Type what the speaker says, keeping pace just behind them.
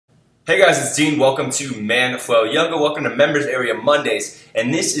Hey guys, it's Dean. Welcome to Man Flow Yoga. Welcome to Members Area Mondays.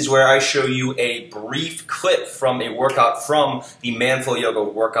 And this is where I show you a brief clip from a workout from the Man Flow Yoga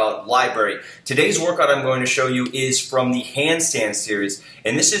workout library. Today's workout I'm going to show you is from the Handstand Series.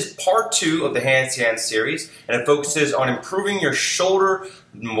 And this is part 2 of the Handstand Series. And it focuses on improving your shoulder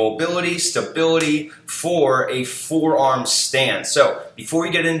mobility, stability for a forearm stand. So before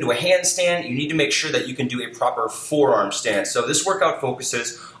you get into a handstand, you need to make sure that you can do a proper forearm stand. So this workout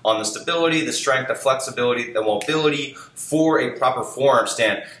focuses on the stability, the strength, the flexibility, the mobility for a proper forearm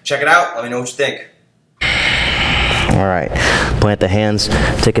stand. Check it out. Let me know what you think. All right, plant the hands,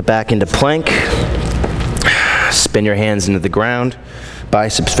 take it back into plank, spin your hands into the ground,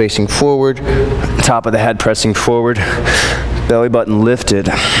 biceps facing forward, top of the head pressing forward, belly button lifted.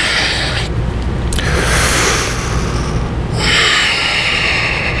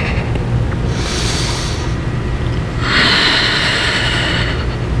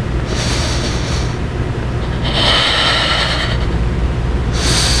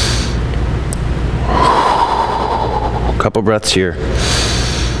 Couple breaths here.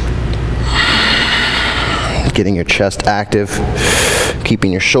 Getting your chest active,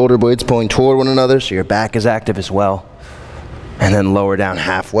 keeping your shoulder blades pulling toward one another so your back is active as well. And then lower down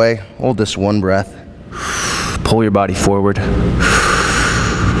halfway. Hold this one breath. Pull your body forward.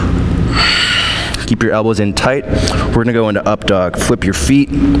 Keep your elbows in tight. We're going to go into up dog. Flip your feet,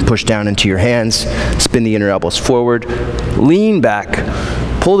 push down into your hands, spin the inner elbows forward, lean back.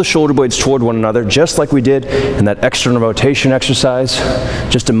 Pull the shoulder blades toward one another, just like we did in that external rotation exercise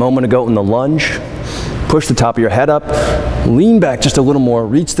just a moment ago in the lunge. Push the top of your head up, lean back just a little more,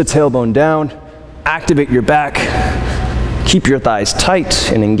 reach the tailbone down, activate your back, keep your thighs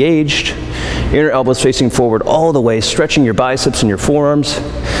tight and engaged, inner elbows facing forward all the way, stretching your biceps and your forearms,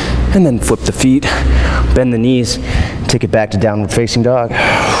 and then flip the feet, bend the knees, take it back to downward facing dog.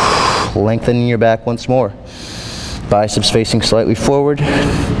 Lengthening your back once more. Biceps facing slightly forward,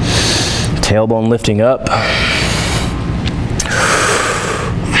 tailbone lifting up.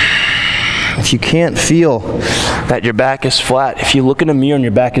 If you can't feel that your back is flat, if you look in a mirror and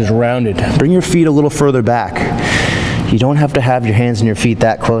your back is rounded, bring your feet a little further back. You don't have to have your hands and your feet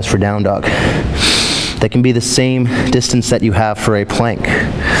that close for down dog. They can be the same distance that you have for a plank.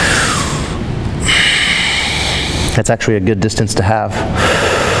 That's actually a good distance to have.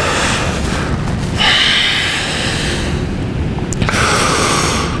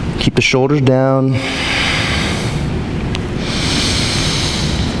 Keep the shoulders down.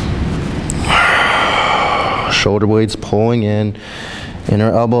 Shoulder blades pulling in.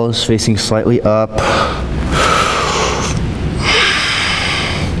 Inner elbows facing slightly up.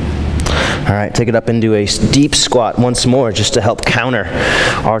 All right, take it up into a deep squat once more just to help counter.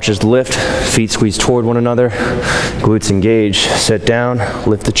 Arches lift, feet squeeze toward one another. Glutes engage, sit down,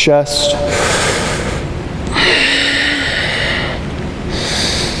 lift the chest.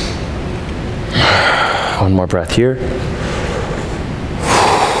 One more breath here.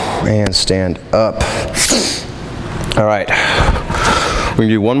 And stand up. All right. We're gonna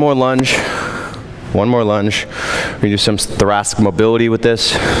do one more lunge. One more lunge. We're gonna do some thoracic mobility with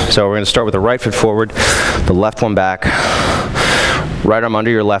this. So we're gonna start with the right foot forward, the left one back. Right arm under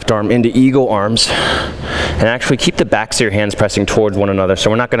your left arm into eagle arms. And actually keep the backs of your hands pressing towards one another.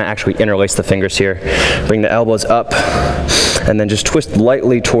 So we're not gonna actually interlace the fingers here. Bring the elbows up and then just twist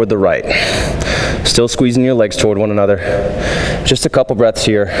lightly toward the right. Still squeezing your legs toward one another. Just a couple breaths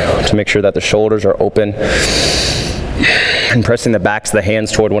here to make sure that the shoulders are open. And pressing the backs of the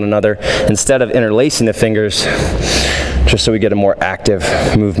hands toward one another instead of interlacing the fingers, just so we get a more active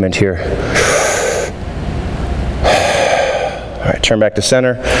movement here. All right, turn back to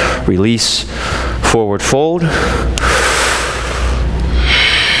center, release, forward fold.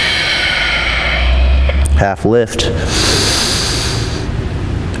 Half lift.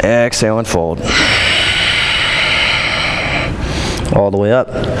 Exhale and fold. All the way up.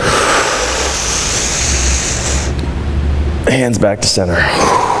 Hands back to center.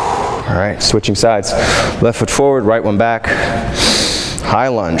 All right, switching sides. Left foot forward, right one back. High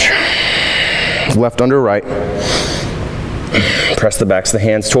lunge. Left under right. Press the backs of the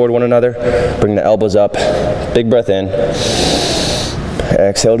hands toward one another. Bring the elbows up. Big breath in.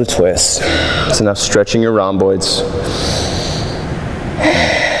 Exhale to twist. It's enough stretching your rhomboids.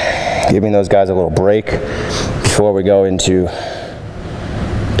 Giving those guys a little break before we go into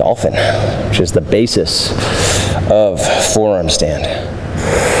dolphin, which is the basis of forearm stand.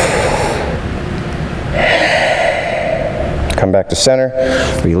 Come back to center,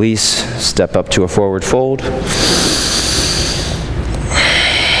 release, step up to a forward fold.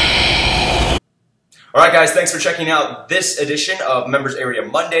 All right, guys, thanks for checking out this edition of Members Area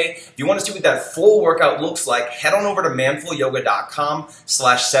Monday. If you want to see what that full workout looks like, head on over to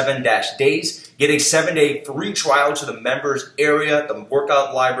manfulyoga.com/7-days. Get a 7-day free trial to the members area, the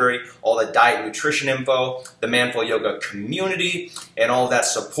workout library, all the diet and nutrition info, the Manful Yoga community, and all that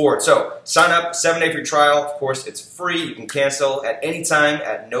support. So sign up, 7-day free trial. Of course, it's free. You can cancel at any time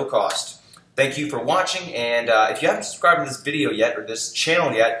at no cost. Thank you for watching, and if you haven't subscribed to this video yet or this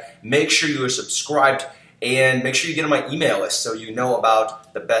channel yet, make sure you are subscribed and make sure you get on my email list so you know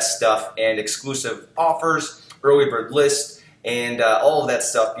about the best stuff and exclusive offers, early bird list, and all of that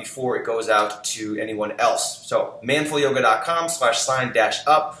stuff before it goes out to anyone else. So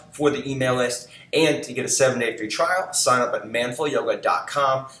manfulyoga.com/sign-up for the email list, and to get a 7-day free trial, sign up at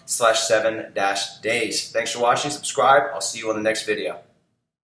manfulyoga.com/7-days. Thanks for watching, subscribe, I'll see you on the next video.